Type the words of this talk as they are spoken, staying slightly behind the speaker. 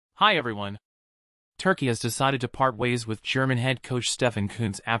Hi everyone. Turkey has decided to part ways with German head coach Stefan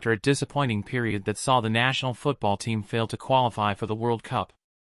Kuntz after a disappointing period that saw the national football team fail to qualify for the World Cup.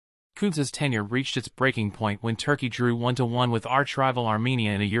 Kuntz's tenure reached its breaking point when Turkey drew 1-1 with arch-rival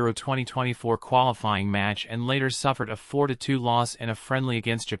Armenia in a Euro 2024 qualifying match and later suffered a 4-2 loss in a friendly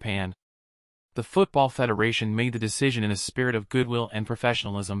against Japan. The Football Federation made the decision in a spirit of goodwill and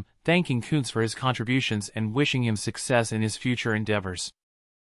professionalism, thanking Kuntz for his contributions and wishing him success in his future endeavors.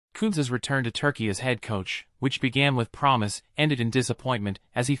 Kuntz's return to Turkey as head coach, which began with promise, ended in disappointment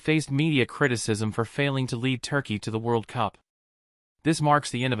as he faced media criticism for failing to lead Turkey to the World Cup. This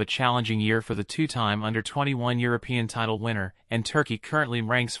marks the end of a challenging year for the two-time Under-21 European title winner, and Turkey currently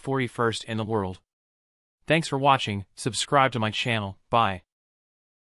ranks 41st in the world. Thanks for watching, subscribe to my channel, bye.